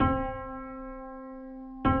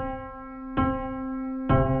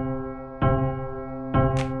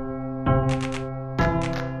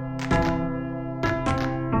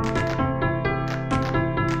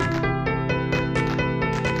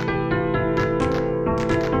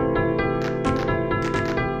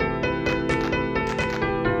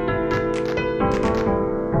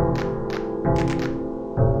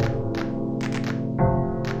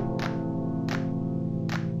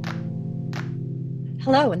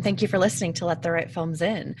and thank you for listening to Let the Right Films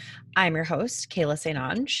In. I'm your host, Kayla St.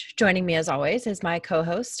 Ange. Joining me, as always, is my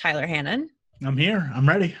co-host, Tyler Hannon. I'm here. I'm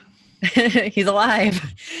ready. He's alive.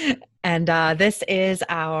 And this is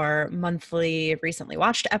our monthly recently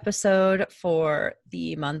watched episode for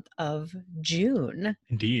the month of June.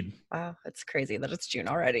 Indeed. Wow, it's crazy that it's June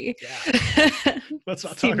already. Yeah. Let's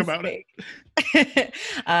not talk about it.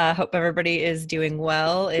 Hope everybody is doing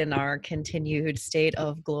well in our continued state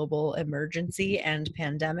of global emergency and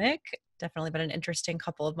pandemic. Definitely been an interesting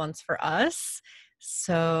couple of months for us.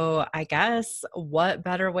 So I guess what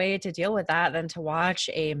better way to deal with that than to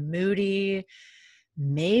watch a moody,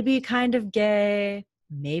 maybe kind of gay,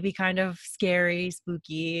 maybe kind of scary,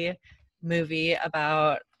 spooky movie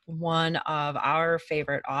about one of our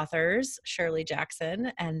favorite authors, Shirley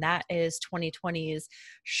Jackson, and that is 2020's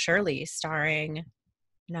Shirley, starring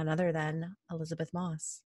none other than Elizabeth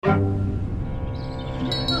Moss.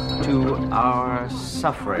 To our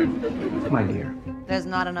suffering, my dear. There's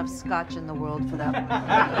not enough scotch in the world for that.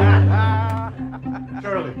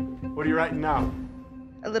 Shirley, what are you writing now?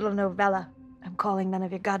 A little novella. I'm calling none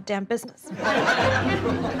of your goddamn business.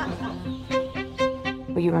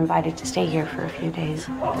 Well, you were invited to stay here for a few days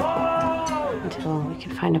until we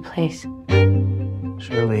can find a place.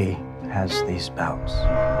 Shirley has these bouts.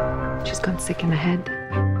 She's gone sick in the head.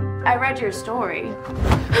 I read your story.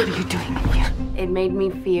 What are you doing in here? It made me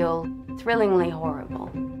feel thrillingly horrible.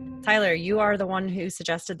 Tyler, you are the one who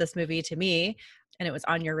suggested this movie to me, and it was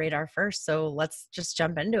on your radar first. So let's just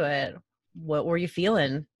jump into it. What were you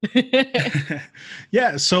feeling?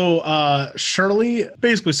 Yeah, so Shirley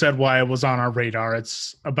basically said why it was on our radar.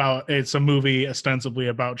 It's a movie ostensibly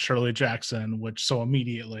about Shirley Jackson, which so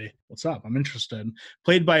immediately, what's up? I'm interested.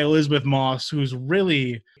 Played by Elizabeth Moss, who's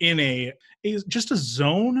really in just a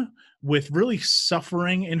zone with really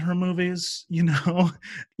suffering in her movies,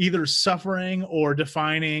 either suffering or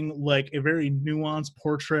defining like a very nuanced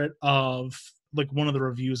portrait of, like, one of the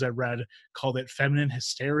reviews I read called it feminine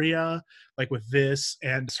hysteria, like with this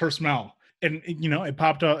and her smell. And, it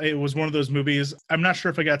popped up. It was one of those movies. I'm not sure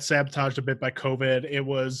if it got sabotaged a bit by COVID. It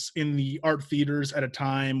was in the art theaters at a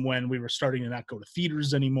time when we were starting to not go to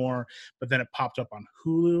theaters anymore, but then it popped up on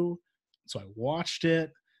Hulu. So I watched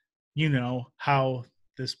it. You know how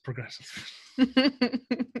this progresses.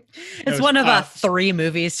 It's one of 3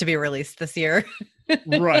 movies to be released this year.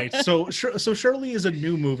 Right. So Shirley is a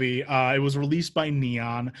new movie. It was released by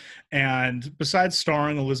Neon, and besides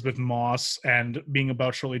starring Elizabeth Moss and being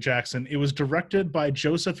about Shirley Jackson, it was directed by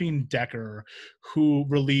Josephine Decker, who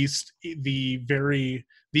released the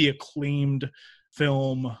acclaimed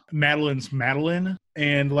film Madeline's Madeline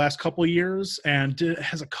in the last couple of years, and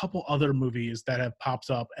has a couple other movies that have popped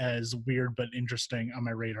up as weird but interesting on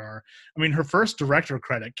my radar. I mean, her first director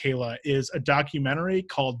credit, Kayla, is a documentary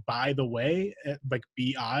called By the Way, like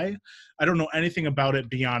B.I. I don't know anything about it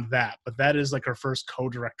beyond that, but that is like her first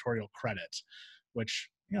co-directorial credit, which,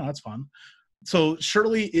 that's fun. So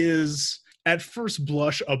Shirley is, at first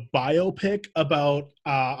blush, a biopic about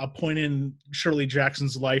a point in Shirley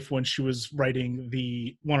Jackson's life when she was writing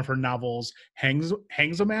one of her novels, Hangs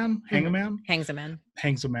a Man.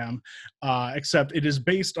 Except it is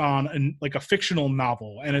based on a fictional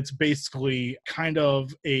novel, and it's basically kind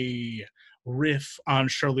of a riff on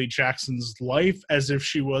Shirley Jackson's life as if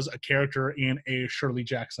she was a character in a Shirley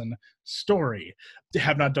Jackson story. They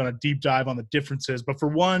have not done a deep dive on the differences, but for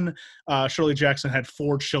one, Shirley Jackson had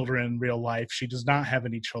 4 children in real life. She does not have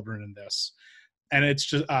any children in this. And it's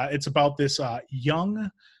just it's about this young,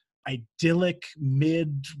 idyllic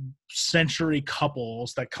mid-century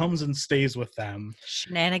couples that comes and stays with them.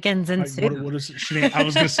 Shenanigans ensue. What is it? I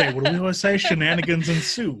was going to say, what do we always say? Shenanigans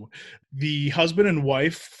ensue. The husband and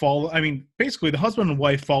wife fall under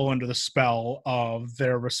the spell of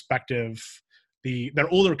their respective, their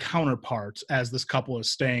older counterparts as this couple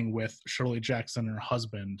is staying with Shirley Jackson and her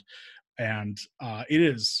husband. And it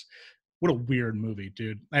is, what a weird movie,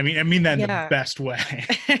 dude. I mean that in the best way.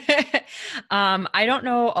 I don't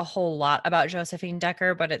know a whole lot about Josephine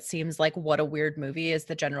Decker, but it seems like what a weird movie is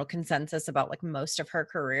the general consensus about like most of her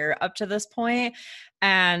career up to this point.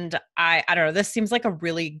 And I don't know, this seems like a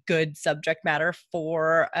really good subject matter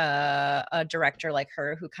for a director like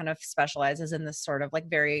her who kind of specializes in this sort of like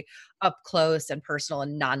very up close and personal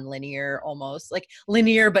and non-linear, almost like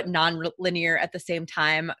linear but non-linear at the same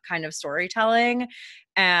time kind of storytelling.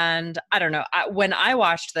 And I don't know, when I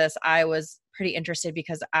watched this, I was pretty interested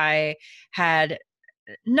because I had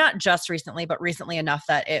not just recently, but recently enough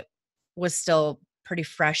that it was still pretty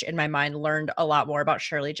fresh in my mind, learned a lot more about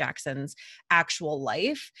Shirley Jackson's actual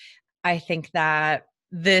life. I think that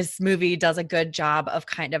this movie does a good job of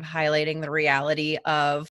kind of highlighting the reality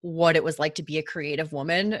of what it was like to be a creative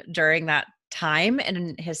woman during that time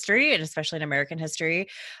in history, and especially in American history,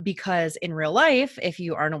 because in real life, if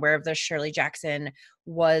you aren't aware of this, Shirley Jackson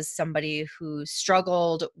was somebody who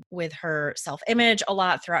struggled with her self-image a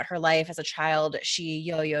lot throughout her life. As a child, she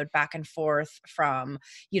yo-yoed back and forth from,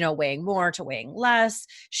 weighing more to weighing less.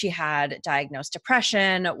 She had diagnosed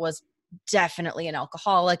depression, was definitely an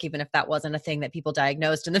alcoholic, even if that wasn't a thing that people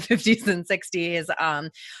diagnosed in the 50s and 60s.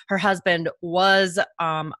 Her husband was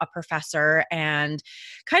a professor and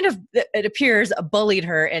kind of, it appears, bullied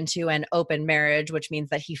her into an open marriage, which means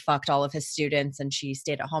that he fucked all of his students and she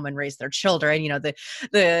stayed at home and raised their children.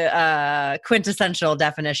 The quintessential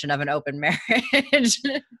definition of an open marriage.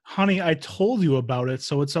 Honey, I told you about it,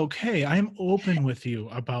 so it's okay. I'm open with you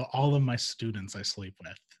about all of my students I sleep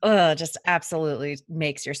with. Just absolutely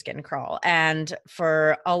makes your skin crawl. And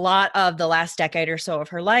for a lot of the last decade or so of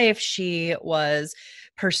her life, she was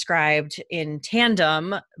prescribed in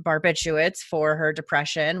tandem barbiturates for her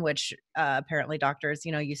depression, which apparently doctors,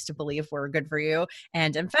 used to believe were good for you,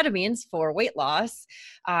 and amphetamines for weight loss.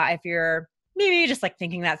 If you're maybe just like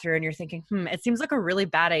thinking that through and you're thinking, it seems like a really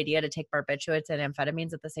bad idea to take barbiturates and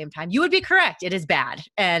amphetamines at the same time, you would be correct. It is bad.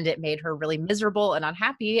 And it made her really miserable and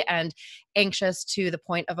unhappy and anxious to the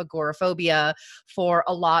point of agoraphobia for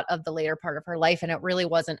a lot of the later part of her life. And it really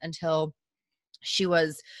wasn't until she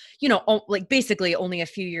was, basically only a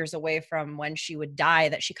few years away from when she would die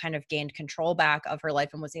that she kind of gained control back of her life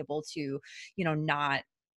and was able to, not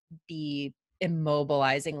be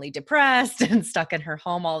immobilizingly depressed and stuck in her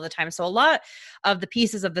home all the time. So a lot of the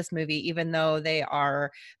pieces of this movie, even though they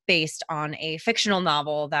are based on a fictional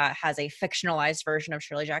novel that has a fictionalized version of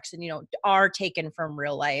Shirley Jackson, are taken from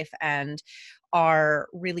real life and are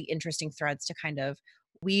really interesting threads to kind of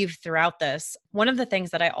weave throughout this. One of the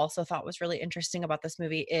things that I also thought was really interesting about this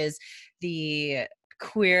movie is the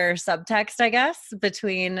queer subtext, I guess,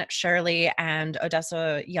 between Shirley and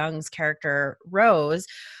Odessa Young's character, Rose.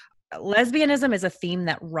 Lesbianism is a theme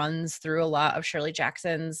that runs through a lot of Shirley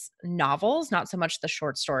Jackson's novels, not so much the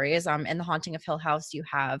short stories. In The Haunting of Hill House, you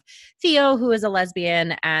have Theo, who is a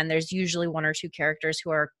lesbian, and there's usually one or two characters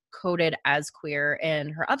who are coded as queer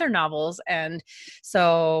in her other novels. And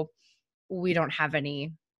so we don't have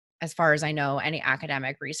any, as far as I know, any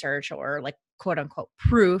academic research or like quote unquote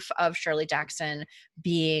proof of Shirley Jackson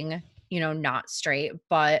being not straight,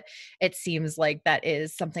 but it seems like that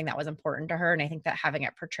is something that was important to her. And I think that having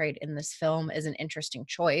it portrayed in this film is an interesting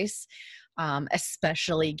choice,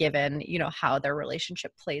 especially given, how their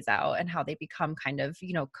relationship plays out and how they become kind of,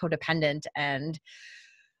 codependent and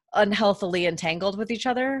unhealthily entangled with each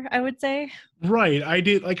other, I would say. Right.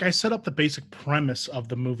 I set up the basic premise of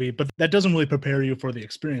the movie, but that doesn't really prepare you for the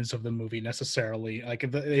experience of the movie necessarily. Like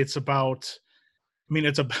it's about,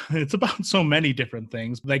 it's about so many different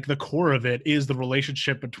things. Like the core of it is the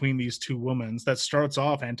relationship between these two women that starts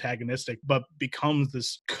off antagonistic, but becomes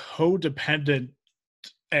this codependent.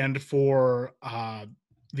 And for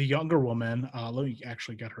the younger woman, let me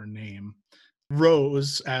actually get her name,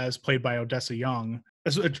 Rose, as played by Odessa Young,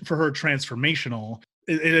 for her transformational,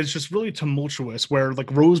 it is just really tumultuous, where like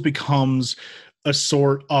Rose becomes a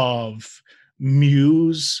sort of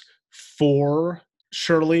muse for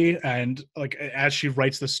Shirley, and like as she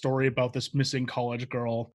writes the story about this missing college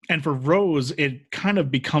girl. And for Rose, it kind of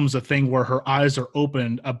becomes a thing where her eyes are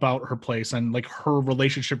opened about her place and like her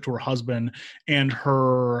relationship to her husband and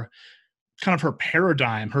her kind of her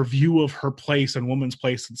paradigm, her view of her place and woman's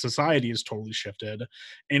place in society is totally shifted.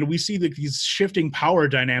 And we see these shifting power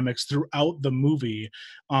dynamics throughout the movie.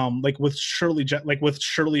 Like with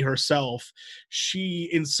Shirley herself, she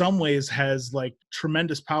in some ways has like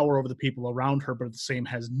tremendous power over the people around her, but at the same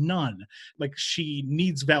has none. Like she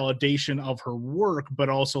needs validation of her work, but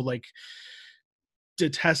also like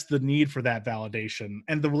detest the need for that validation.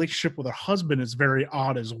 And the relationship with her husband is very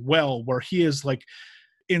odd as well, where he is like,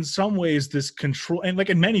 in some ways this control, and like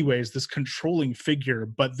in many ways this controlling figure,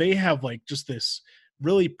 but they have like just this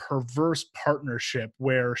really perverse partnership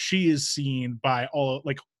where she is seen by all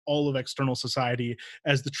of external society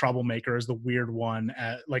as the troublemaker, as the weird one,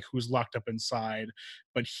 like who's locked up inside.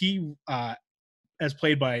 But he, as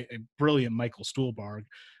played by a brilliant Michael Stuhlbarg,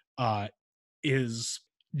 is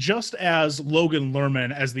just as Logan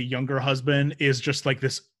Lerman as the younger husband is just like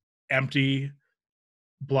this empty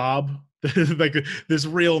blob, like this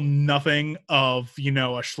real nothing of, a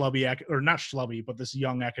schlubby, or not schlubby, but this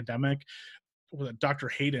young academic. Dr.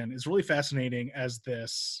 Hayden is really fascinating as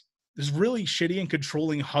this really shitty and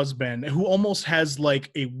controlling husband who almost has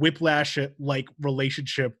like a whiplash like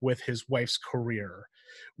relationship with his wife's career,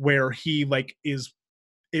 where he like is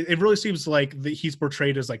it really seems like he's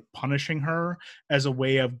portrayed as like punishing her as a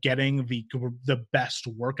way of getting the best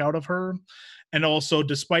work out of her. And also,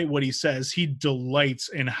 despite what he says, he delights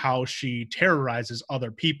in how she terrorizes other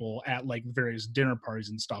people at like various dinner parties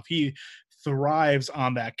and stuff. He thrives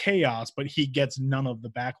on that chaos, but he gets none of the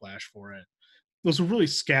backlash for it. Those are really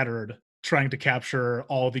scattered, trying to capture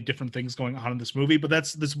all the different things going on in this movie. But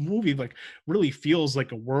this movie like really feels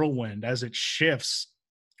like a whirlwind as it shifts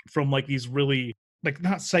from like these really like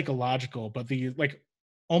not psychological, but the like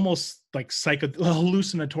almost like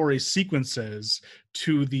hallucinatory sequences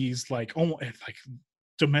to these like almost like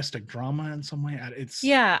domestic drama in some way. It's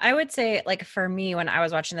Yeah, I would say, like, for me, when I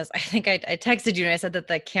was watching this, I think I texted you and I said that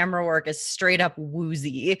the camera work is straight up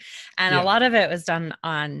woozy. And Yeah. a lot of it was done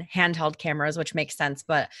on handheld cameras, which makes sense.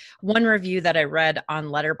 But one review that I read on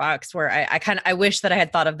Letterboxd, where I wish that I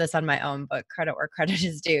had thought of this on my own, but credit where credit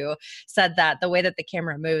is due, said that the way that the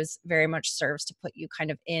camera moves very much serves to put you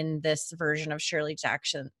kind of in this version of Shirley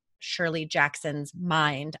Jackson's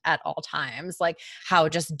mind at all times, like how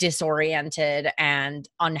just disoriented and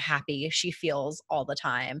unhappy she feels all the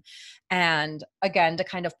time. And again, to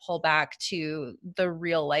kind of pull back to the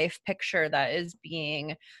real life picture that is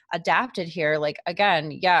being adapted here, like,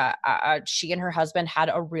 again, yeah, she and her husband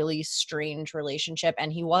had a really strange relationship,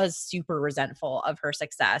 and he was super resentful of her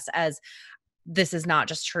success, as this is not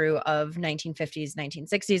just true of 1950s,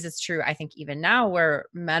 1960s. It's true, I think, even now, where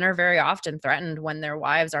men are very often threatened when their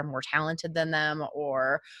wives are more talented than them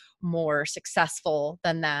or more successful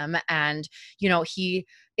than them. And, he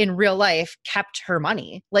in real life kept her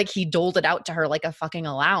money. Like, he doled it out to her like a fucking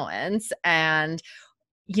allowance, and,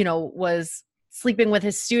 was sleeping with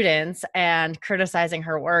his students and criticizing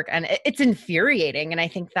her work. And it's infuriating. And I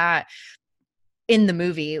think that in the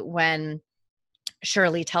movie, when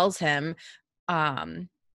Shirley tells him,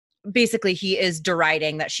 basically he is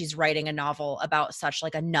deriding that she's writing a novel about such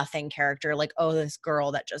like a nothing character, like, oh, this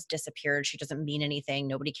girl that just disappeared, she doesn't mean anything,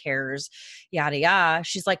 nobody cares, yada yada.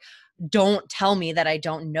 She's like, don't tell me that I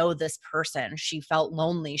don't know this person. She felt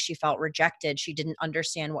lonely, she felt rejected, she didn't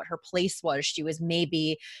understand what her place was, she was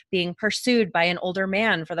maybe being pursued by an older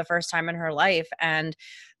man for the first time in her life. And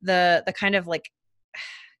the kind of like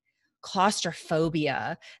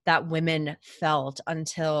claustrophobia that women felt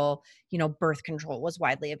until, birth control was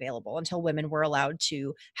widely available, until women were allowed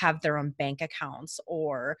to have their own bank accounts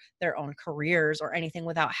or their own careers or anything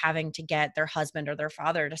without having to get their husband or their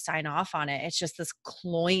father to sign off on it. It's just this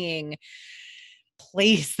cloying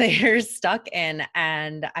place they're stuck in.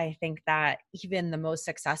 And I think that even the most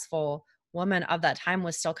successful woman of that time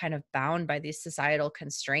was still kind of bound by these societal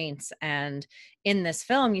constraints. And in this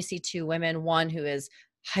film, you see two women, one who is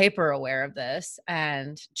hyper aware of this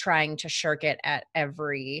and trying to shirk it at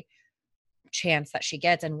every chance that she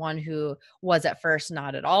gets, and one who was at first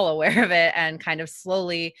not at all aware of it and kind of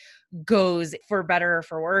slowly goes, for better or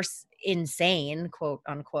for worse, insane, quote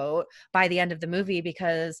unquote, by the end of the movie.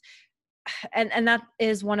 Because and that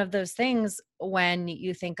is one of those things, when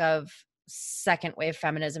you think of second wave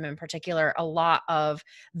feminism in particular, a lot of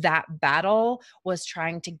that battle was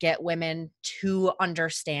trying to get women to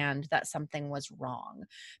understand that something was wrong,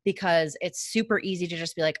 because it's super easy to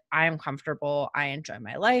just be like, I am comfortable, I enjoy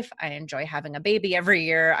my life, I enjoy having a baby every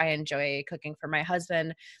year, I enjoy cooking for my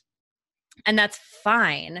husband, and that's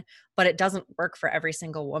fine, but it doesn't work for every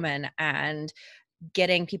single woman. And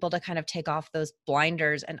getting people to kind of take off those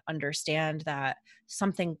blinders and understand that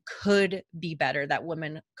something could be better, that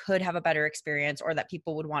women could have a better experience, or that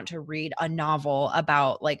people would want to read a novel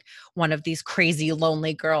about like one of these crazy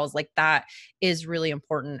lonely girls, like, that is really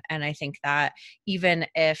important. And I think that even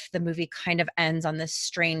if the movie kind of ends on this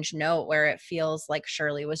strange note where it feels like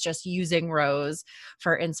Shirley was just using Rose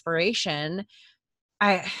for inspiration,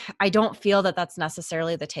 I don't feel that that's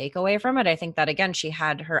necessarily the takeaway from it. I think that, again, she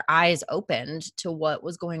had her eyes opened to what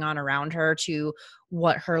was going on around her, to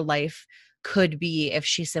what her life could be if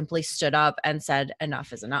she simply stood up and said,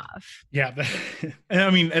 enough is enough. Yeah. And I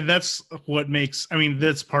mean, and that's what makes, I mean,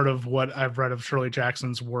 that's part of what I've read of Shirley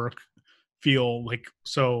Jackson's work feel like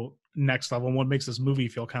so next level. And what makes this movie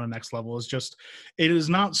feel kind of next level is just, it is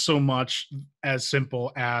not so much as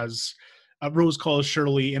simple as Rose calls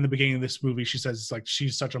Shirley in the beginning of this movie. She says it's like,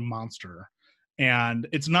 she's such a monster. And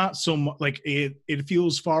it's not so much like it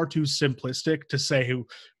feels far too simplistic to say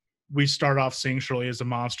we start off seeing Shirley as a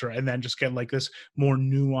monster and then just get like this more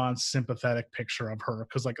nuanced, sympathetic picture of her.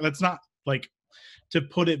 Cause like, that's not like, to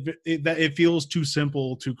put that it feels too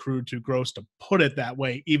simple, too crude, too gross to put it that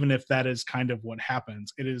way, even if that is kind of what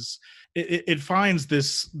happens. It finds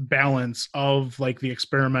this balance of like the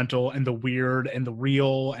experimental and the weird and the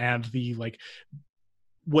real and the like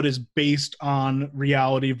what is based on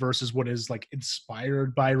reality versus what is like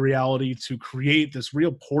inspired by reality to create this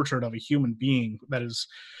real portrait of a human being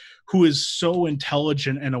who is so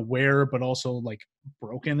intelligent and aware, but also like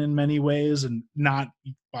broken in many ways and not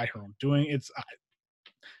by her own doing.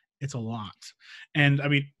 It's a lot. And I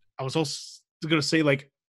mean, I was also going to say, like,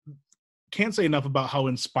 can't say enough about how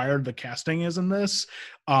inspired the casting is in this.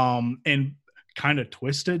 And kind of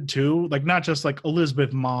twisted too. Like, not just like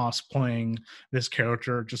Elizabeth Moss playing this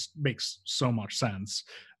character just makes so much sense,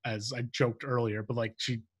 as I joked earlier, but like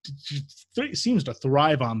she seems to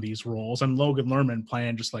thrive on these roles, and Logan Lerman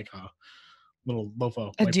playing just like a little loaf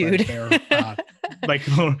of a dude there, like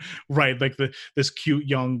right, like this cute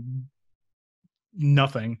young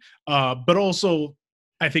nothing, but also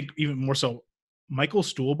I think even more so Michael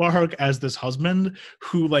Stuhlbarg as this husband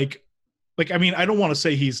who like I mean, I don't want to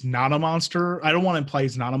say he's not a monster. I don't want to imply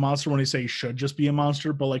he's not a monster when I say he should just be a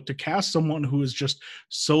monster, but like to cast someone who is just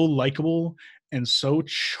so likable and so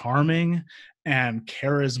charming and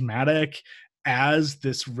charismatic as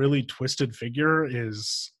this really twisted figure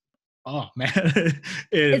is, oh man.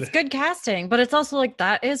 It's good casting, but it's also like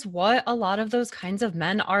that is what a lot of those kinds of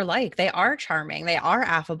men are like. They are charming, they are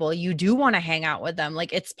affable. You do want to hang out with them.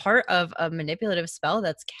 Like, it's part of a manipulative spell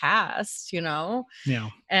that's cast, you know? Yeah.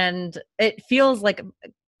 And it feels like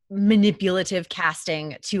manipulative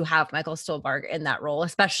casting to have Michael Stuhlbarg in that role,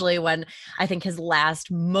 especially when I think his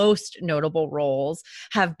last most notable roles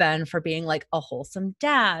have been for being like a wholesome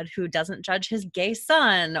dad who doesn't judge his gay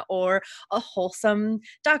son, or a wholesome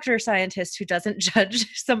doctor scientist who doesn't judge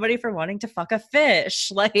somebody for wanting to fuck a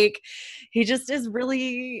fish. Like, he just is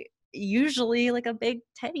really usually like a big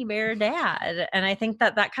teddy bear dad. And I think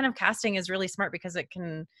that that kind of casting is really smart because it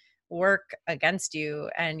can work against you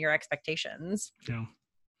and your expectations. Yeah.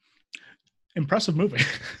 Impressive movie.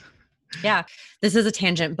 Yeah, this is a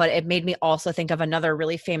tangent, but it made me also think of another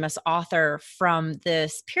really famous author from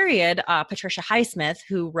this period, Patricia Highsmith,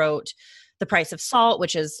 who wrote The Price of Salt,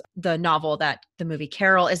 which is the novel that the movie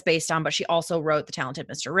Carol is based on, but she also wrote The Talented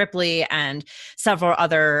Mr. Ripley and several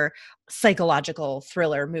other psychological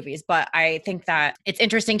thriller movies. But I think that it's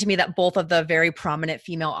interesting to me that both of the very prominent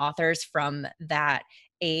female authors from that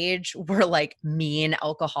age were like mean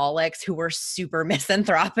alcoholics who were super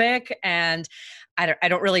misanthropic. And I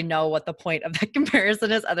don't really know what the point of that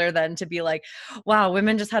comparison is, other than to be like, wow,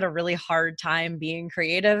 women just had a really hard time being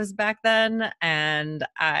creatives back then. And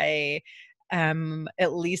I am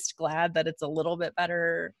at least glad that it's a little bit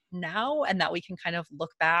better now, and that we can kind of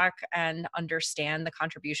look back and understand the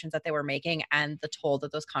contributions that they were making and the toll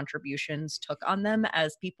that those contributions took on them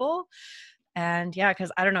as people. And yeah,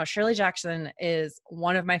 because I don't know, Shirley Jackson is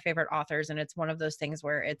one of my favorite authors, and it's one of those things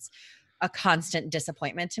where it's a constant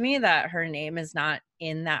disappointment to me that her name is not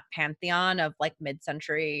in that pantheon of like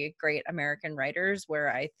mid-century great American writers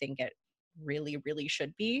where I think it really, really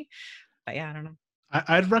should be. But yeah, I don't know.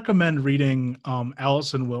 I'd recommend reading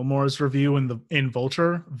Alison Willmore's review in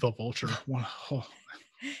Vulture. The Vulture. Oh,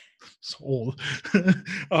 it's old.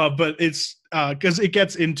 But it's because it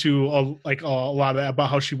gets into a lot about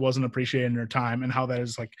how she wasn't appreciated in her time, and how that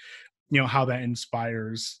is like, you know, how that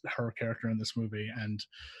inspires her character in this movie. And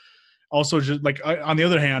also just like, on the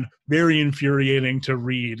other hand, very infuriating to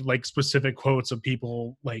read like specific quotes of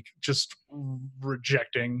people like just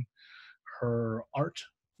rejecting her art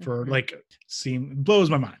for like blows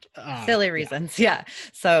my mind. Silly reasons. Yeah.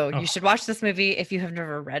 So you should watch this movie if you have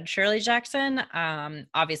never read Shirley Jackson.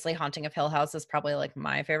 Obviously Haunting of Hill House is probably like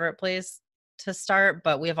my favorite place to start,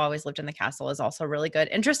 but We Have Always Lived in the Castle is also really good.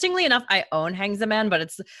 Interestingly enough, I own Hangs a Man, but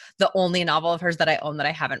it's the only novel of hers that I own that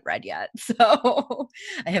I haven't read yet. So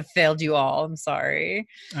I have failed you all. I'm sorry.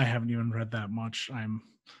 I haven't even read that much. I'm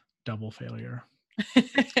double failure.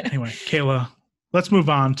 Anyway, Kayla, let's move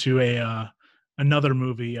on to another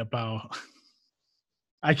movie about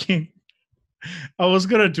I was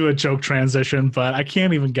gonna do a joke transition, but I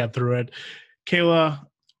can't even get through it. Kayla,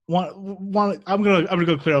 I'm gonna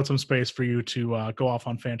go clear out some space for you to go off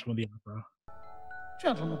on Phantom of the Opera.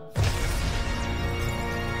 Gentlemen.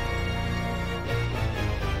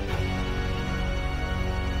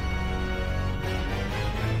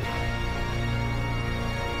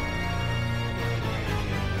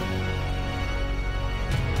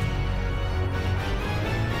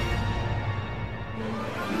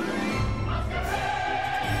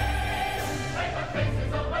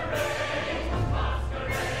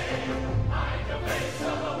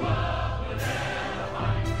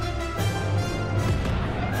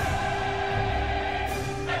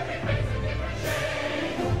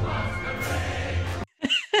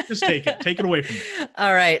 Just take it away from me.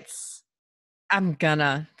 All right. I'm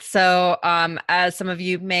gonna. So, as some of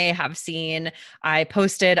you may have seen, I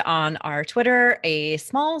posted on our Twitter a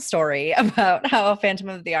small story about how Phantom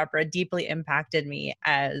of the Opera deeply impacted me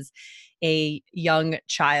as a young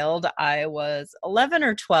child. I was 11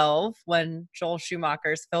 or 12 when Joel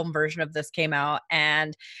Schumacher's film version of this came out,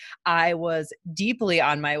 and I was deeply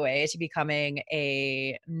on my way to becoming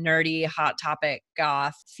a nerdy, hot topic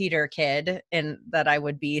goth theater kid in that I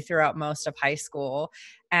would be throughout most of high school.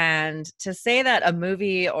 And to say that a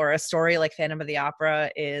movie or a story like Phantom of the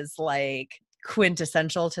Opera is like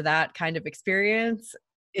quintessential to that kind of experience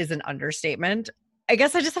is an understatement. I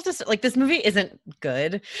guess I just have to like, this movie isn't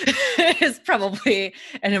good is probably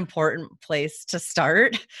an important place to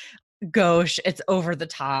start. Gauche, it's over the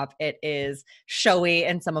top. It is showy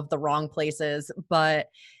in some of the wrong places, but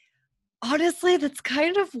honestly, that's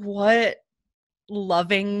kind of what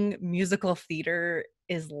loving musical theater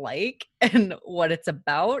is like and what it's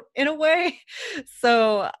about in a way.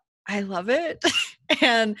 So I love it.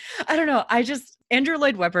 And I don't know, Andrew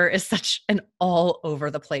Lloyd Webber is such an all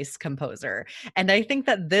over the place composer. And I think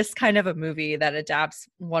that this kind of a movie that adapts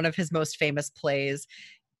one of his most famous plays,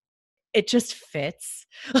 it just fits.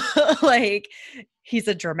 Like, he's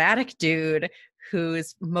a dramatic dude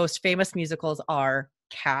whose most famous musicals are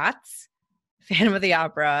Cats, Phantom of the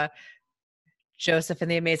Opera, Joseph and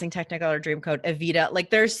the Amazing Technicolor Dreamcoat, Evita. Like,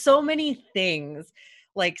 there's so many things,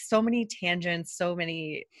 like so many tangents, so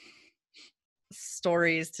many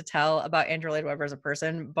stories to tell about Andrew Lloyd Webber as a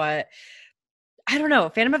person. But I don't know,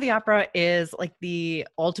 Phantom of the Opera is like the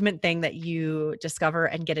ultimate thing that you discover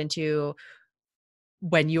and get into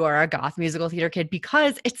when you are a goth musical theater kid,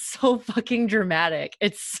 because it's so fucking dramatic.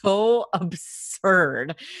 It's so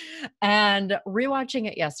absurd. And rewatching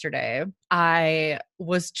it yesterday, I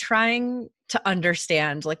was trying to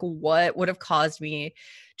understand like what would have caused me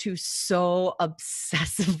to so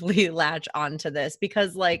obsessively latch onto this,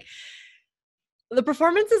 because like the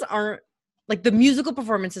performances aren't like, the musical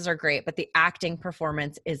performances are great, but the acting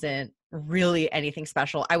performance isn't really anything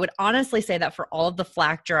special. I would honestly say that for all of the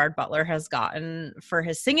flack Gerard Butler has gotten for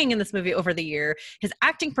his singing in this movie over the year, his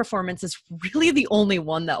acting performance is really the only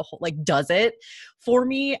one that like does it for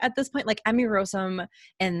me at this point. Like, Emmy Rossum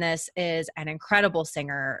in this is an incredible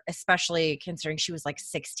singer, especially considering she was like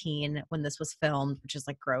 16 when this was filmed, which is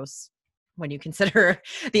like gross when you consider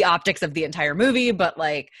the optics of the entire movie, but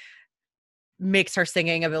like makes her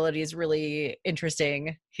singing abilities really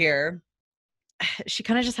interesting here. She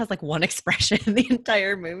kind of just has like one expression in the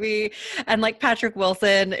entire movie. And like Patrick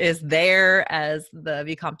Wilson is there as the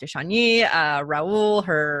Vicomte de Chagny, Raoul,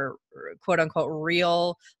 her quote unquote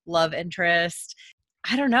real love interest.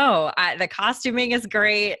 I don't know. The costuming is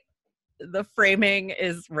great. The framing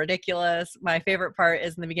is ridiculous. My favorite part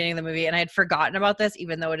is in the beginning of the movie, and I had forgotten about this,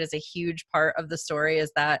 even though it is a huge part of the story,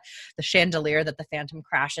 is that the chandelier that the Phantom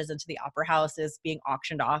crashes into the opera house is being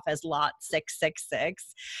auctioned off as lot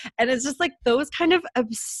 666. And it's just like those kind of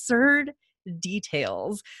absurd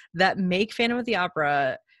details that make Phantom of the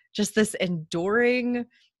Opera just this enduring,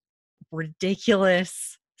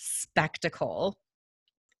 ridiculous spectacle.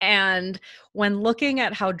 And when looking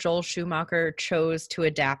at how Joel Schumacher chose to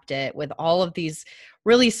adapt it with all of these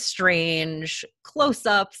really strange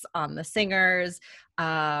close-ups on the singers,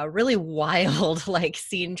 really wild like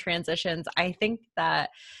scene transitions, I think that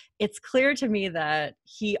it's clear to me that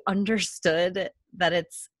he understood that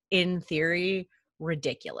it's, in theory,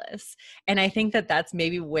 ridiculous. And I think that that's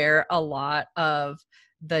maybe where a lot of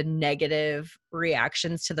the negative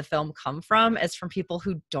reactions to the film come from, is from people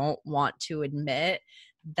who don't want to admit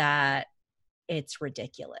that it's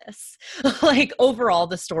ridiculous. Like, overall,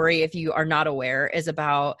 the story, if you are not aware, is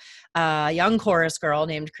about a young chorus girl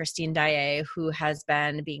named Christine Daae who has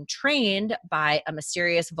been being trained by a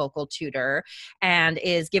mysterious vocal tutor and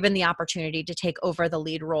is given the opportunity to take over the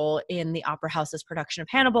lead role in the Opera House's production of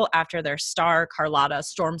Hannibal after their star, Carlotta,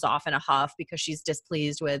 storms off in a huff because she's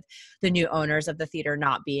displeased with the new owners of the theater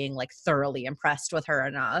not being like thoroughly impressed with her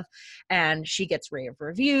enough. And she gets rave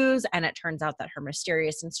reviews, and it turns out that her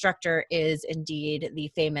mysterious instructor is indeed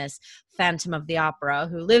the famous Phantom of the Opera,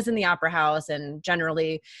 who lives in the opera house and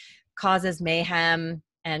generally causes mayhem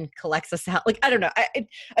and collects us out. Like, I don't know.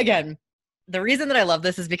 Again, the reason that I love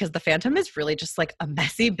this is because the Phantom is really just like a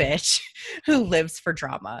messy bitch who lives for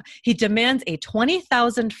drama. He demands a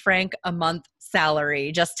 20,000 franc a month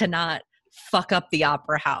salary just to not fuck up the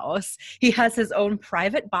opera house. He has his own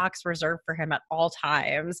private box reserved for him at all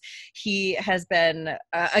times. He has been,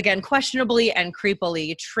 again, questionably and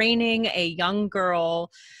creepily training a young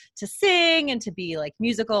girl to sing and to be like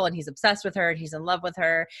musical, and he's obsessed with her and he's in love with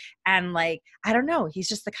her. And like, I don't know, he's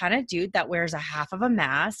just the kind of dude that wears a half of a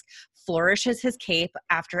mask, flourishes his cape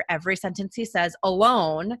after every sentence he says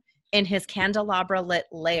alone in his candelabra lit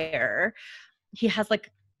lair. He has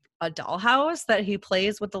like a dollhouse that he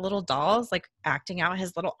plays with the little dolls, like acting out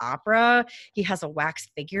his little opera. He has a wax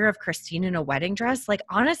figure of Christine in a wedding dress. Like,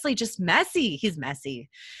 honestly, just messy. He's messy.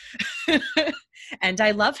 And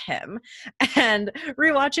I love him. And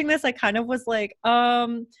rewatching this, I kind of was like,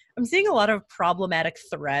 I'm seeing a lot of problematic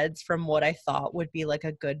threads from what I thought would be like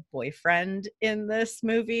a good boyfriend in this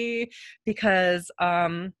movie, because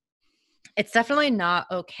it's definitely not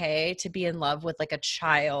okay to be in love with like a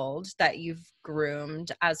child that you've groomed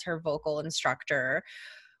as her vocal instructor,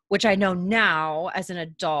 which I know now as an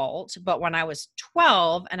adult. But when I was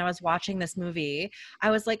 12 and I was watching this movie, I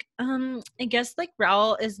was like, I guess like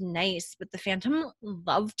Raoul is nice, but the Phantom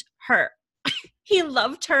loved her. He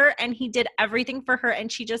loved her and he did everything for her. And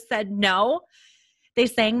she just said no. They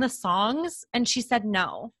sang the songs and she said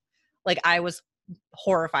no. Like, I was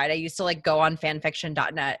horrified. I used to like go on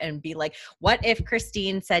fanfiction.net and be like, what if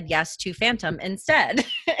Christine said yes to Phantom instead?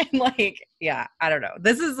 And like, yeah, I don't know.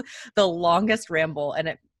 This is the longest ramble and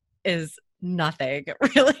it is nothing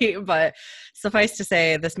really, but suffice to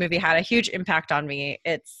say, this movie had a huge impact on me.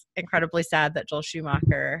 It's incredibly sad that Joel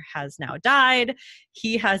Schumacher has now died.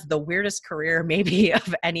 He has the weirdest career maybe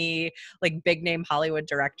of any like big name Hollywood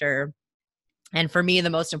director. And for me, the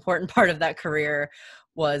most important part of that career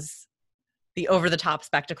was the over-the-top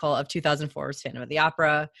spectacle of 2004's Phantom of the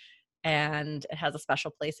Opera, and it has a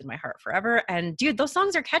special place in my heart forever. And dude, those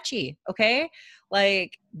songs are catchy, okay?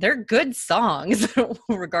 Like, they're good songs,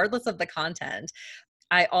 regardless of the content.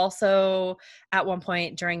 I also, at one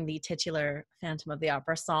point during the titular Phantom of the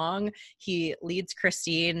Opera song, he leads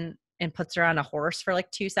Christine and puts her on a horse for like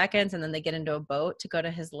 2 seconds, and then they get into a boat to go to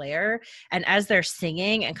his lair. And as they're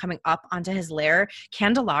singing and coming up onto his lair,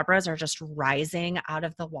 candelabras are just rising out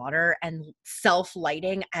of the water and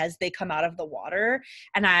self-lighting as they come out of the water.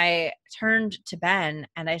 And I turned to Ben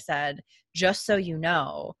and I said, just so you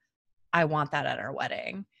know, I want that at our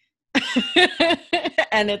wedding.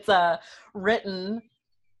 And it's written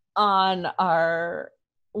on our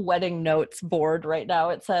wedding notes board right now.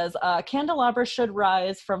 It says, candelabra should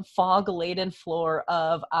rise from fog-laden floor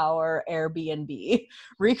of our Airbnb.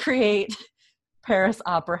 Recreate Paris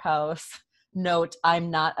Opera House. Note, I'm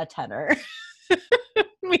not a tenor.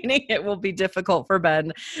 Meaning it will be difficult for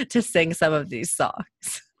Ben to sing some of these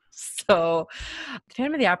songs. So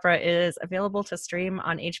Phantom of the Opera is available to stream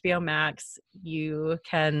on HBO Max. You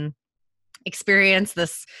can experience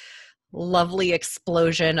this lovely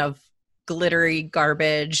explosion of glittery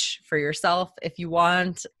garbage for yourself if you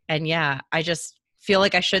want. And yeah, I just feel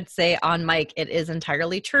like I should say on mic, it is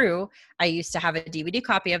entirely true. I used to have a DVD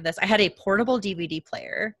copy of this. I had a portable DVD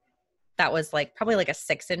player that was like probably like a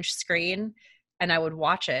 6-inch screen, and I would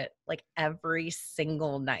watch it like every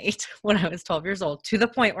single night when I was 12 years old, to the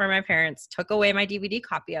point where my parents took away my DVD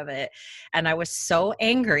copy of it. And I was so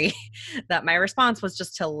angry that my response was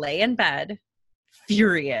just to lay in bed,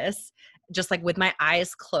 furious, just like with my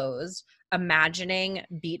eyes closed, imagining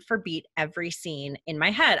beat for beat every scene in my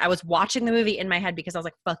head. I was watching the movie in my head because I was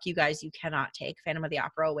like, fuck you guys, you cannot take Phantom of the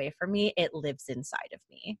Opera away from me. It lives inside of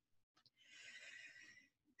me.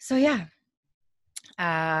 So yeah,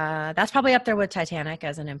 that's probably up there with Titanic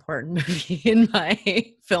as an important movie in my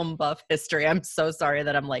film buff history. I'm so sorry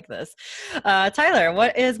that I'm like this. Tyler,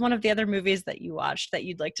 what is one of the other movies that you watched that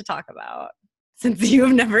you'd like to talk about? Since you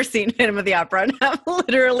have never seen Phantom of the Opera and have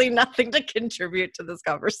literally nothing to contribute to this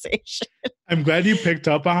conversation. I'm glad you picked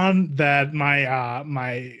up on that.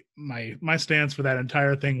 My stance for that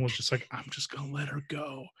entire thing was just like, I'm just gonna let her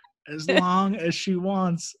go as long as she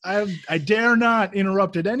wants. I dare not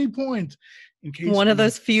interrupt at any point. In case one of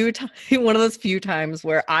those few times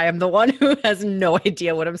where I am the one who has no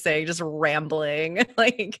idea what I'm saying, just rambling,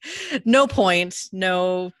 like no point,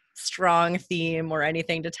 no strong theme or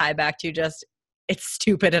anything to tie back to, just it's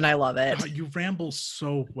stupid and I love it. You ramble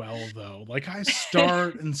so well though. Like I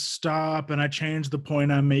start and stop and I change the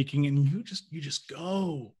point I'm making and you just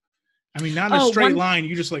go. I mean, not in a straight line.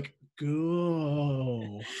 You just like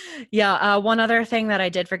go. Yeah. One other thing that I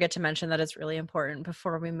did forget to mention that is really important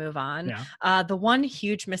before we move on. Yeah. The one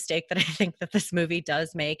huge mistake that I think that this movie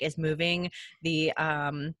does make is moving the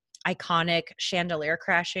iconic chandelier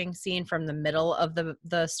crashing scene from the middle of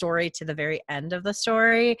the story to the very end of the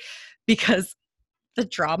story, because the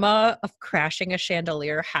drama of crashing a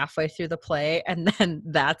chandelier halfway through the play, and then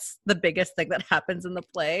that's the biggest thing that happens in the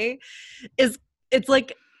play, it's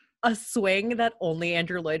like a swing that only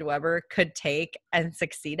Andrew Lloyd Webber could take and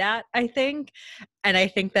succeed at, I think. And I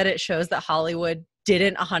think that it shows that Hollywood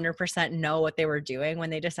didn't 100% know what they were doing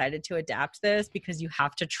when they decided to adapt this, because you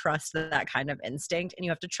have to trust that kind of instinct, and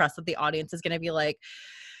you have to trust that the audience is going to be like,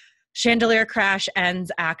 chandelier crash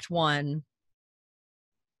ends act 1.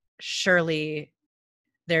 Surely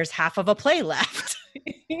there's half of a play left.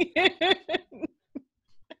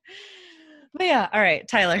 But yeah, all right,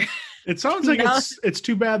 Tyler. It sounds like it's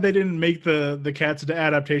too bad they didn't make the Cats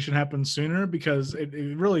adaptation happen sooner, because it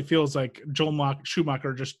really feels like Joel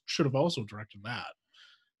Schumacher just should have also directed that,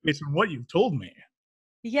 based on what you've told me.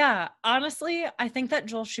 Yeah, honestly, I think that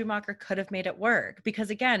Joel Schumacher could have made it work, because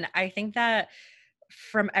again, I think that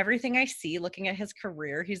from everything I see looking at his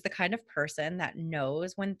career, he's the kind of person that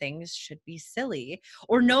knows when things should be silly,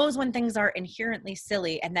 or knows when things are inherently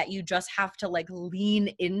silly, and that you just have to like lean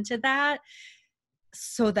into that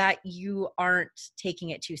so that you aren't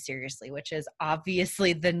taking it too seriously, which is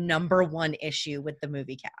obviously the number one issue with the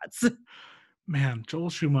movie Cats. Man, Joel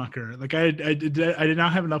Schumacher, like I did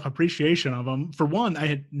not have enough appreciation of him. For one, I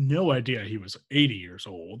had no idea he was 80 years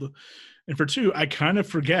old. And for two, I kind of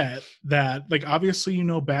forget that, like, obviously, you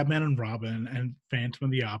know, Batman and Robin and Phantom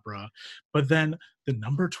of the Opera, but then the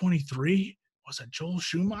number 23 was a Joel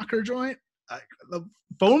Schumacher joint? The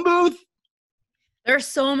Phone Booth? There are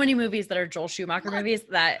so many movies that are Joel Schumacher movies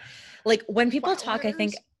that, like, when people talk, I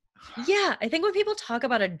think when people talk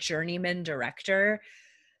about a journeyman director,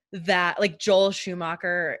 that like Joel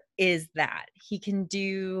Schumacher is that. He can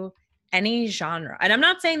do any genre. And I'm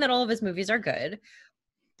not saying that all of his movies are good,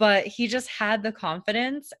 but he just had the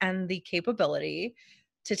confidence and the capability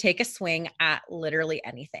to take a swing at literally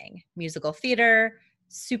anything. Musical theater,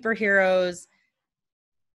 superheroes,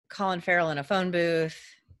 Colin Farrell in a phone booth,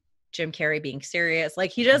 Jim Carrey being serious.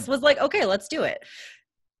 Like, he just was like, okay, let's do it.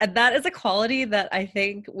 And that is a quality that I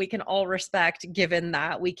think we can all respect, given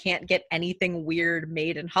that we can't get anything weird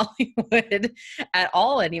made in Hollywood at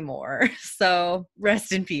all anymore. So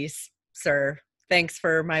rest in peace, sir. Thanks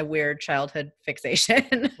for my weird childhood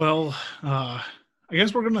fixation. Well, I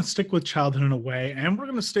guess we're going to stick with childhood in a way, and we're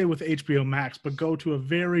going to stay with HBO Max, but go to a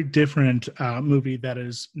very different movie that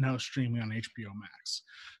is now streaming on HBO Max.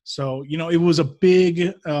 So, you know, it was a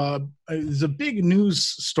big news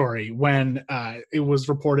story when it was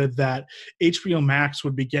reported that HBO Max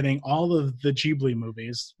would be getting all of the Ghibli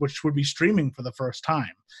movies, which would be streaming for the first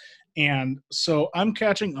time. And so I'm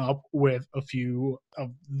catching up with a few of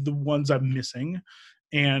the ones I'm missing.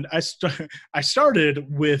 And I started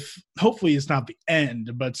with, hopefully it's not the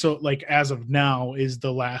end, but so like as of now is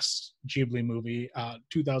the last Ghibli movie,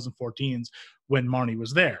 2014's When Marnie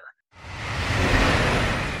Was There.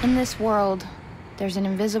 In this world, there's an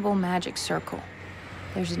invisible magic circle.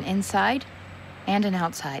 There's an inside and an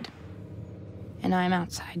outside. And I'm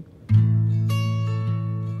outside.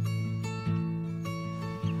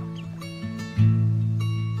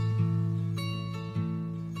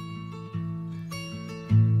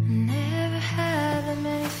 Never had that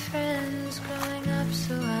many friends growing up,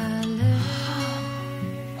 so I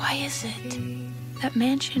learned. Why is it that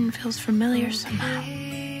mansion feels familiar somehow?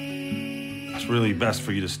 It's really best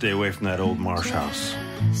for you to stay away from that old marsh house.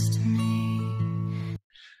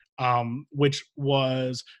 Which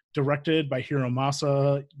was directed by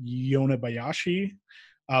Hiromasa Yonebayashi,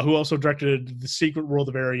 who also directed The Secret World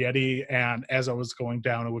of Arrietty. And as I was going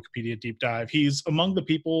down a Wikipedia deep dive, he's among the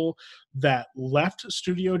people that left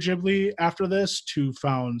Studio Ghibli after this to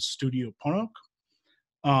found Studio Ponok,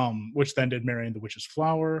 which then did Mary and the Witch's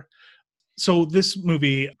Flower. So this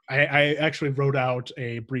movie, I actually wrote out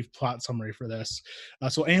a brief plot summary for this.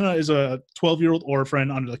 So Anna is a 12-year-old orphan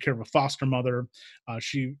under the care of a foster mother.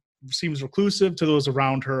 She seems reclusive to those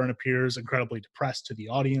around her and appears incredibly depressed to the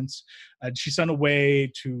audience. She's sent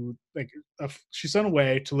away to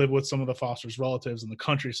live with some of the foster's relatives in the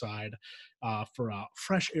countryside for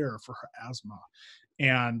fresh air for her asthma.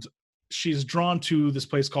 And she's drawn to this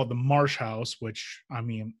place called the Marsh House, which, I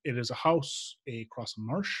mean, it is a house across a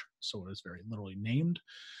marsh, so it is very literally named.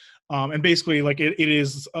 And basically, like, it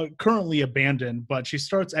is currently abandoned, but she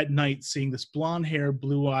starts at night seeing this blonde-haired,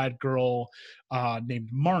 blue-eyed girl named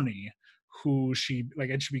Marnie, who she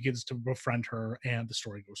begins to befriend her, and the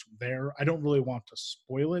story goes from there. I don't really want to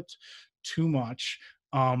spoil it too much.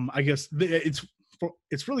 I guess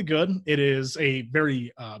it's really good. It is a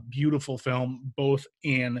very beautiful film, both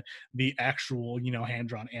in the actual, you know,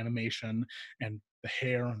 hand-drawn animation and the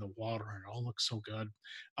hair and the water, and it all looks so good.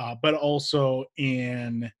 But also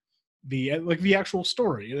in the actual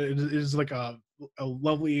story. It is like a a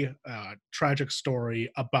lovely tragic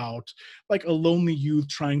story about like a lonely youth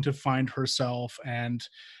trying to find herself and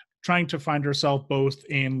trying to find herself both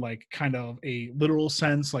in like kind of a literal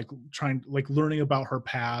sense, like trying like learning about her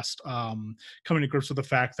past, coming to grips with the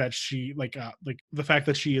fact that she like the fact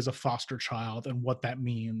that she is a foster child and what that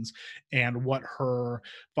means, and what her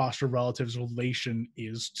foster relatives relation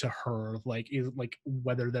is to her, like is like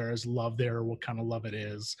whether there is love there, what kind of love it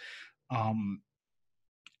is.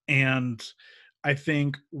 And I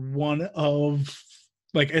think one of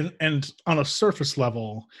like and on a surface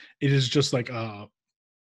level it is just like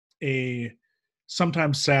a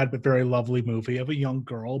sometimes sad but very lovely movie of a young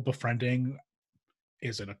girl befriending,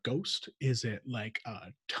 is it a ghost, is it like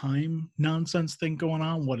a time nonsense thing going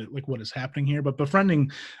on, what is happening here, but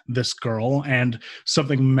befriending this girl and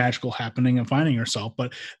something magical happening and finding herself.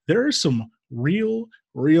 But there are some real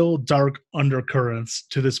dark undercurrents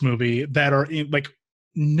to this movie that are in like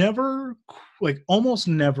never, like almost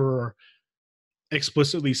never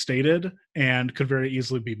explicitly stated and could very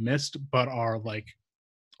easily be missed, but are like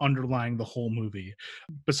underlying the whole movie.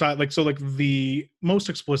 Besides, like, so like the most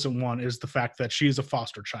explicit one is the fact that she's a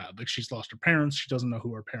foster child, like she's lost her parents, she doesn't know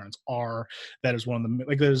who her parents are. That is one of the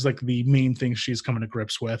like there's like the main thing she's coming to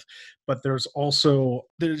grips with. But there's also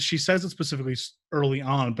she says it specifically early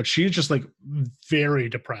on, but she's just like very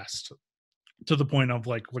depressed to the point of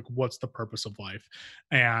like what's the purpose of life,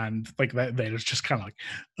 and like that is just kind of like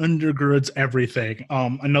undergirds everything.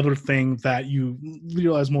 Another thing that you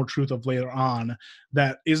realize more truth of later on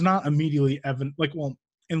that is not immediately evident, like, well,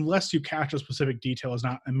 unless you catch a specific detail is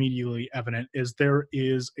not immediately evident, is there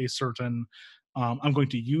is a certain I'm going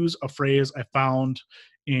to use a phrase I found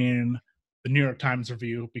in the New York Times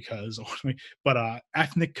review because but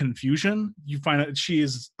ethnic confusion. You find that she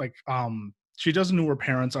is like she doesn't know who her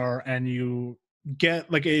parents are, and you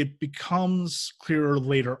get like it becomes clearer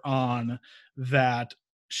later on that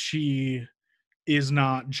she is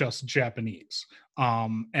not just Japanese,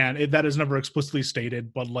 and that is never explicitly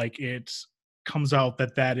stated, but like it comes out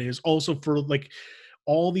that that is also for like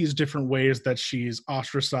all these different ways that she's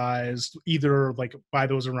ostracized either like by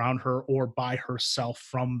those around her or by herself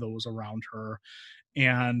from those around her.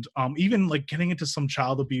 And even like getting into some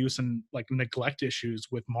child abuse and like neglect issues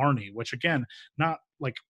with Marnie, which again, not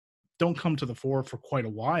like don't come to the fore for quite a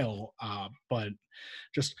while, but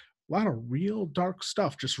just a lot of real dark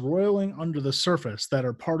stuff just roiling under the surface that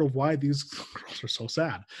are part of why these girls are so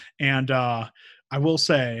sad. And I will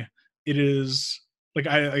say it is like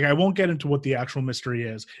I won't get into what the actual mystery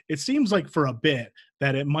is. It seems like for a bit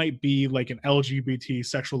that it might be like an LGBT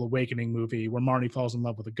sexual awakening movie where Marnie falls in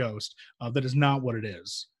love with a ghost. That is not what it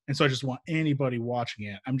is. And so I just want anybody watching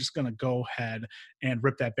it, I'm just going to go ahead and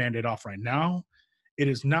rip that Band-Aid off right now. It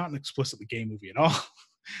is not an explicitly gay movie at all.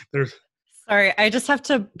 There's Sorry, I just have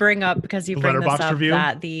to bring up, because you bring this Letterboxd up, review?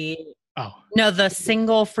 that the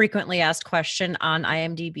single frequently asked question on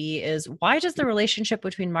IMDb is, why does the relationship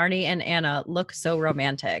between Marnie and Anna look so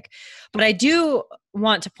romantic? But I do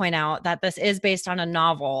want to point out that this is based on a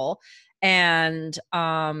novel, and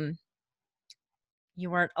you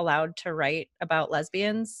weren't allowed to write about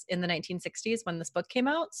lesbians in the 1960s when this book came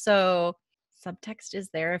out. So subtext is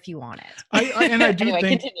there if you want it. I do Anyway,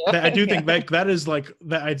 think continue. that I do think that is like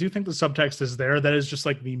that. I do think the subtext is there. That is just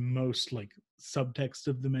like the most like subtext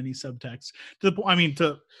of the many subtexts.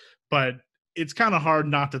 But it's kind of hard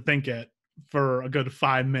not to think it for a good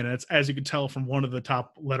 5 minutes, as you can tell from one of the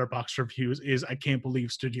top Letterboxd reviews. Is I can't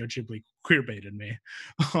believe Studio Ghibli queerbaited me.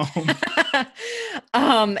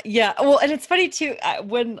 Yeah, well, and it's funny too,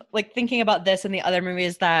 when like thinking about this and the other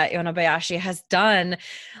movies that Yonabayashi has done,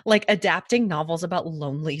 like adapting novels about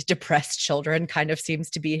lonely, depressed children kind of seems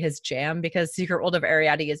to be his jam, because Secret World of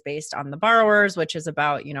Ariadne is based on The Borrowers, which is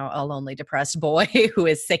about, a lonely, depressed boy who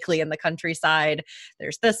is sickly in the countryside.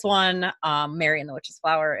 There's this one, Mary and the Witch's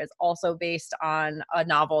Flower, is also based on a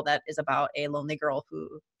novel that is about a lonely girl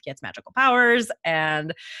who gets magical powers.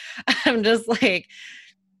 And I'm just like,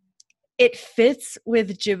 it fits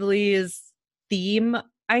with Ghibli's theme,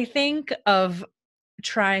 I think, of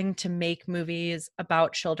trying to make movies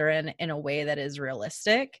about children in a way that is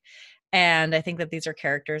realistic. And I think that these are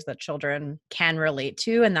characters that children can relate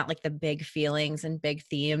to, and that like the big feelings and big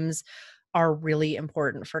themes are really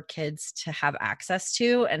important for kids to have access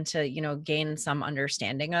to and to, gain some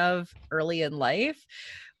understanding of early in life.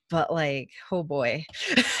 but like, oh boy,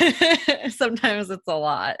 sometimes it's a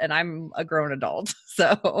lot, and I'm a grown adult.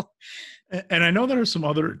 So, and I know there are some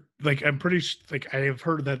other, like, I'm pretty like I have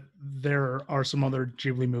heard that there are some other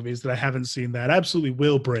Ghibli movies that I haven't seen that absolutely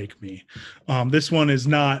will break me. This is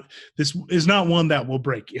not one that will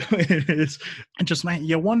break you. It is just, man,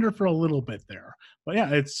 you wonder for a little bit there. But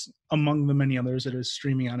yeah, it's among the many others. It is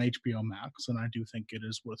streaming on HBO Max, and I do think it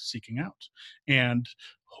is worth seeking out. And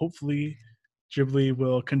hopefully Ghibli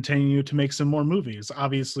will continue to make some more movies.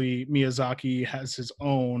 Obviously, Miyazaki has his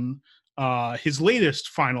own, his latest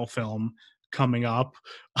final film coming up.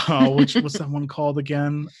 What's that one called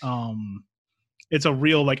again? It's a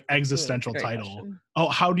real like existential title. Question. Oh,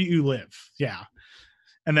 How Do You Live? Yeah.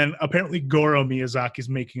 And then apparently Goro Miyazaki's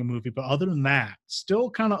making a movie, but other than that,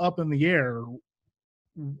 still kind of up in the air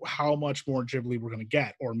how much more Ghibli we're going to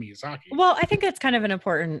get, or Miyazaki. Well, I think that's kind of an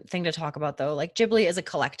important thing to talk about, though. Like, Ghibli is a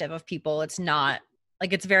collective of people. It's not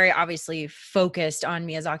like, it's very obviously focused on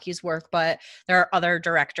Miyazaki's work, but there are other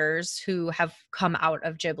directors who have come out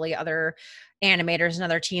of Ghibli, other animators and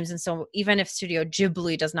other teams. And so even if Studio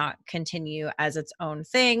Ghibli does not continue as its own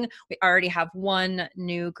thing, we already have one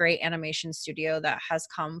new great animation studio that has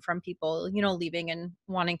come from people, you know, leaving and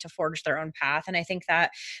wanting to forge their own path. And I think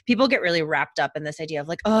that people get really wrapped up in this idea of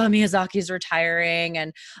like, oh, Miyazaki's retiring,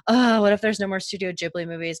 and oh, what if there's no more Studio Ghibli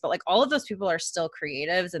movies? But like, all of those people are still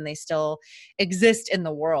creatives and they still exist in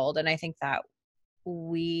the world. And I think that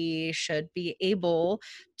we should be able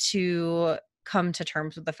to come to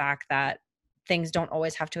terms with the fact that things don't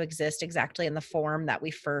always have to exist exactly in the form that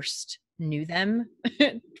we first knew them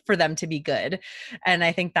for them to be good. And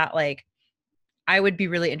I think that, like, I would be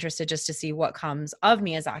really interested just to see what comes of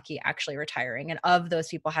Miyazaki actually retiring and of those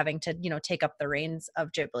people having to, you know, take up the reins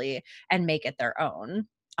of Ghibli and make it their own.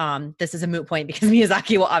 This is a moot point because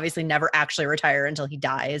Miyazaki will obviously never actually retire until he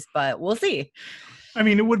dies, but we'll see. I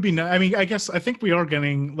mean, it would be nice. I mean, I think we are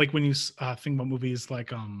getting, like, when you think about movies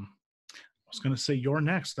like, I was going to say You're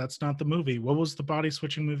Next. That's not the movie. What was the body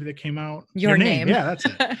switching movie that came out? Your Name. Yeah, that's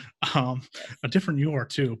it. A different Your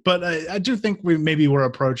too. But I do think we're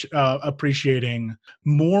appreciating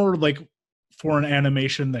more like foreign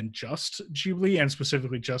animation than just Ghibli, and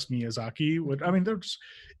specifically just Miyazaki.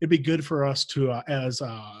 It'd be good for us to, as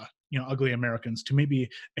ugly Americans, to maybe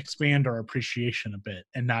expand our appreciation a bit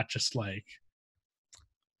and not just like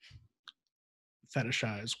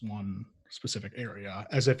fetishize one specific area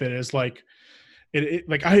as if it is like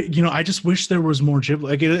I just wish there was more Ghibli.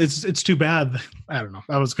 Like, it's too bad. I don't know.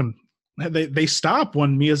 They stop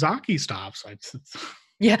when Miyazaki stops.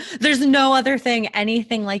 Yeah, there's no other thing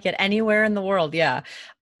anything like it anywhere in the world. Yeah,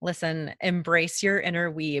 listen, embrace your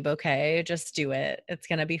inner weeb, okay? Just do it. It's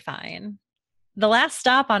gonna be fine. The last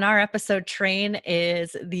stop on our episode train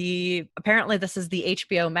is apparently this is the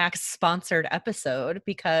HBO Max sponsored episode,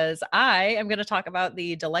 because I am going to talk about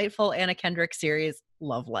the delightful Anna Kendrick series,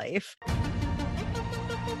 Love Life.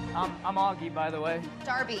 I'm Augie, by the way.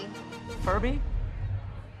 Darby. Furby?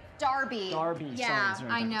 Darby. Yeah, sorry,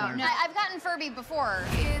 I know. Darby. No, I've gotten Furby before.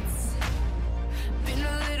 It's been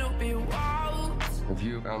a little bit wild. Have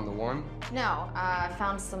you found the one? No, I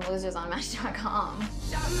found some losers on Match.com.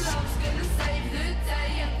 That love's gonna save the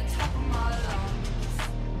day at the top of my lungs.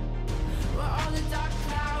 We're on the dark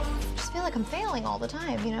clouds. I just feel like I'm failing all the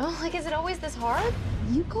time, you know? Like, is it always this hard?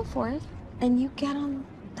 You go for it, and you get on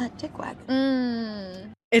that dick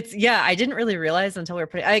wagon. I didn't really realize until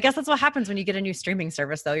I guess that's what happens when you get a new streaming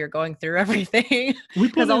service, though. You're going through everything. We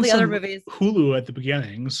put all the other movies. Hulu at the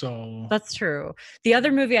beginning, so that's true. The other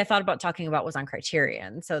movie I thought about talking about was on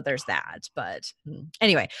Criterion, so there's that. But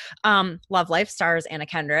anyway, Love Life stars Anna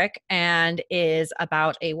Kendrick and is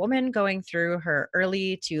about a woman going through her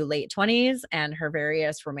early to late 20s and her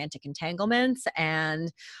various romantic entanglements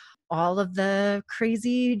and all of the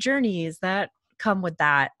crazy journeys that come with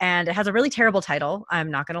that. And it has a really terrible title, I'm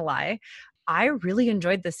not gonna lie. I really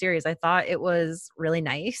enjoyed the series. I thought it was really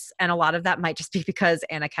nice, and a lot of that might just be because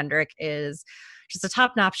Anna Kendrick is just a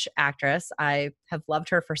top-notch actress. I have loved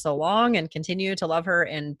her for so long and continue to love her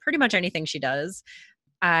in pretty much anything she does.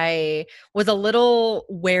 I was a little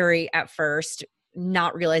wary at first,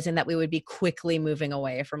 not realizing that we would be quickly moving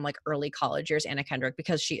away from like early college years Anna Kendrick,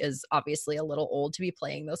 because she is obviously a little old to be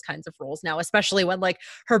playing those kinds of roles now, especially when like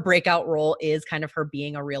her breakout role is kind of her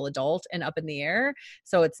being a real adult and up in the air.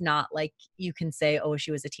 So it's not like you can say, oh,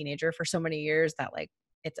 she was a teenager for so many years that like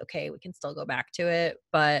it's okay, we can still go back to it.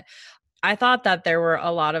 But I thought that there were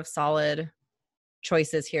a lot of solid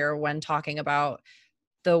choices here when talking about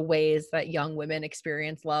the ways that young women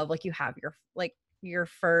experience love. Like, you have your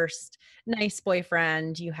first nice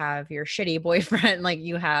boyfriend, you have your shitty boyfriend, like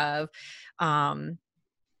you have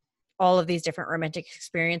all of these different romantic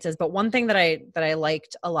experiences. But one thing that I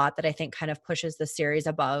liked a lot that I think kind of pushes the series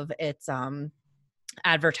above its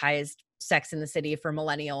advertised Sex in the City for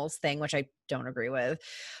millennials thing, which I don't agree with,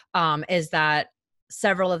 is that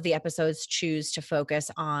several of the episodes choose to focus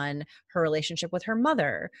on her relationship with her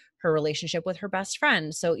mother, her relationship with her best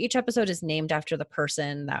friend. So each episode is named after the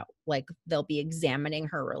person that like they'll be examining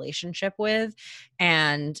her relationship with.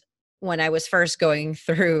 And when I was first going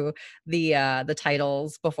through the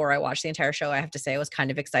titles before I watched the entire show, I have to say I was kind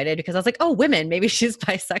of excited because I was like, oh, women, maybe she's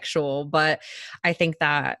bisexual. But I think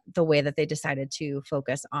that the way that they decided to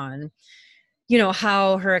focus on, you know,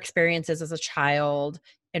 how her experiences as a child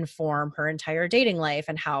inform her entire dating life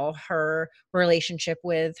and how her relationship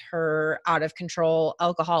with her out of control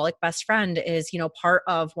alcoholic best friend is, you know, part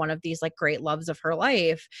of one of these like great loves of her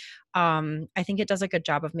life. I think it does a good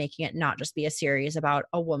job of making it not just be a series about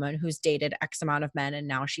a woman who's dated X amount of men and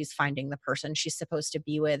now she's finding the person she's supposed to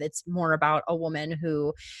be with. It's more about a woman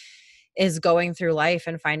who is going through life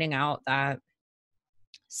and finding out that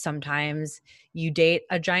sometimes you date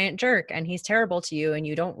a giant jerk and he's terrible to you and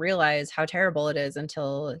you don't realize how terrible it is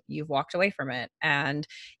until you've walked away from it. And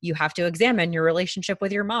you have to examine your relationship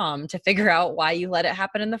with your mom to figure out why you let it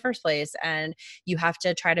happen in the first place. And you have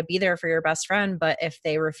to try to be there for your best friend. But if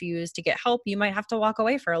they refuse to get help, you might have to walk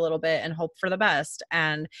away for a little bit and hope for the best.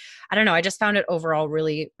 And I don't know, I just found it overall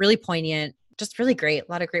really, really poignant, just really great.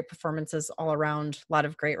 A lot of great performances all around, a lot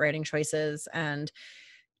of great writing choices, and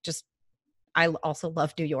just I also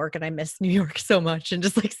love New York and I miss New York so much. And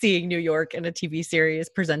just like seeing New York in a TV series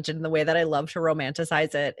presented in the way that I love to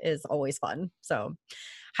romanticize it is always fun. So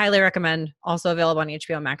highly recommend. Also available on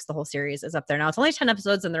HBO Max. The whole series is up there now. It's only 10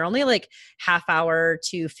 episodes and they're only like half hour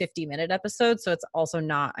to 50-minute episodes. So it's also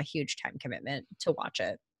not a huge time commitment to watch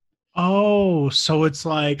it. Oh, so it's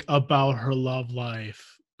like about her love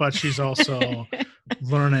life, but she's also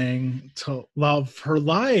learning to love her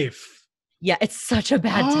life. Yeah, it's such a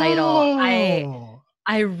bad title.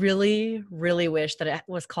 I really, really wish that it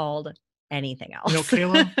was called anything else. You know,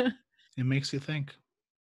 Kayla, it makes you think.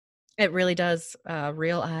 It really does.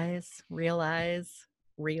 Real eyes, realize,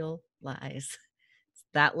 real lies. It's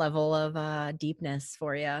that level of deepness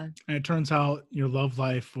for you. And it turns out your love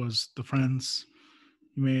life was the friends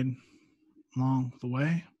you made along the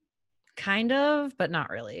way. Kind of, but not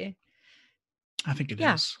really. I think it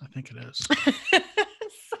is. I think it is.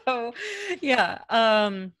 So, yeah,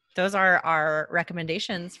 those are our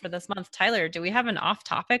recommendations for this month. Tyler, do we have an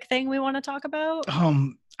off-topic thing we want to talk about?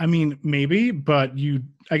 I mean, maybe, but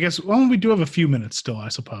I guess, well, we do have a few minutes still, I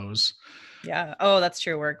suppose. Yeah. Oh, that's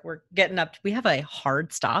true. We're getting up. We have a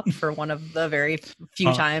hard stop for one of the very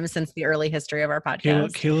few times since the early history of our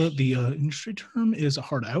podcast. Kayla, the industry term is a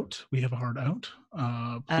hard out. We have a hard out.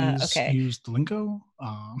 Please use the lingo.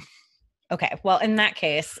 Okay. Well, in that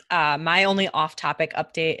case, my only off-topic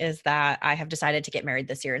update is that I have decided to get married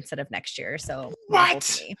this year instead of next year. So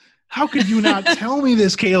what? How could you not tell me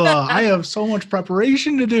this, Kayla? I have so much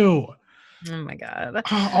preparation to do. Oh my God.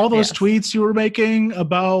 All those tweets you were making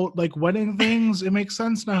about like wedding things, it makes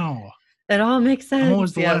sense now. It all makes sense. I'm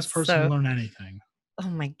always the last person to learn anything. Oh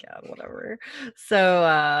my God, whatever. So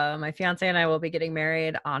my fiance and I will be getting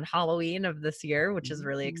married on Halloween of this year, which is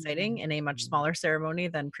really exciting, in a much smaller ceremony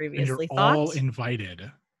than previously thought. All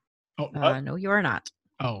invited. Oh, no, you are not.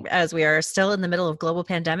 Oh, as we are still in the middle of global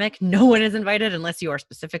pandemic, no one is invited unless you are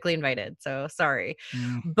specifically invited. So sorry.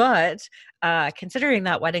 But considering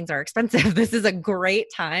that weddings are expensive, this is a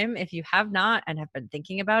great time, if you have not and have been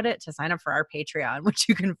thinking about it, to sign up for our Patreon, which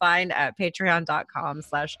you can find at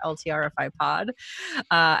patreon.com/LTRFIpod.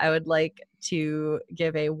 I would like to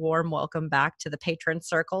give a warm welcome back to the patron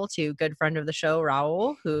circle to good friend of the show,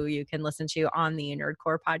 Raul, who you can listen to on the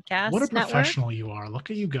Nerdcore podcast. What a professional you are.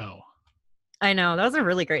 Look at you go. I know. That was a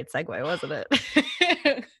really great segue, wasn't it?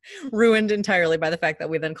 Ruined entirely by the fact that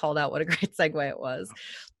we then called out what a great segue it was.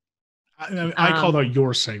 I called out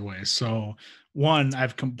your segue. So one,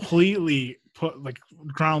 I've completely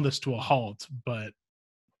ground this to a halt, but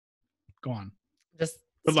go on. Just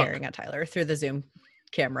staring at Tyler through the Zoom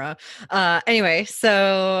camera. Anyway,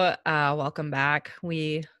 so welcome back.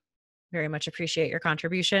 We very much appreciate your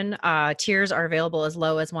contribution. Tiers are available as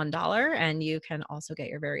low as $1, and you can also get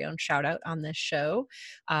your very own shout out on this show.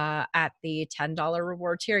 At the $10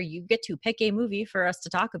 reward tier, you get to pick a movie for us to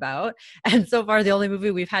talk about. And so far, the only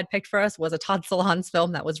movie we've had picked for us was a Todd Solondz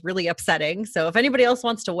film that was really upsetting. So if anybody else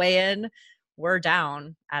wants to weigh in, we're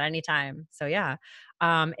down at any time. So yeah.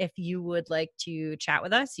 If you would like to chat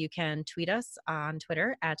with us, you can tweet us on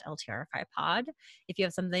Twitter at LTRFIPod. If you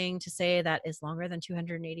have something to say that is longer than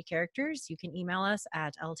 280 characters, you can email us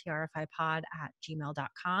at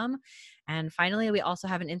ltrfipod@gmail.com. And finally, we also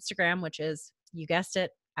have an Instagram, which is, you guessed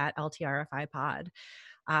it, at LTRFIPod.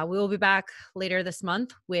 We will be back later this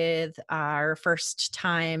month with our first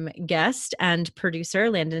time guest and producer,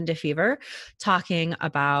 Landon DeFever, talking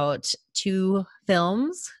about 2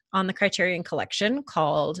 films on the Criterion Collection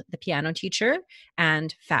called The Piano Teacher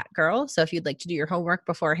and Fat Girl. So if you'd like to do your homework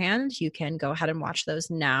beforehand, you can go ahead and watch those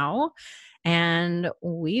now. And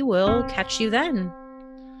we will catch you then.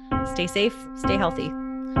 Stay safe, stay healthy.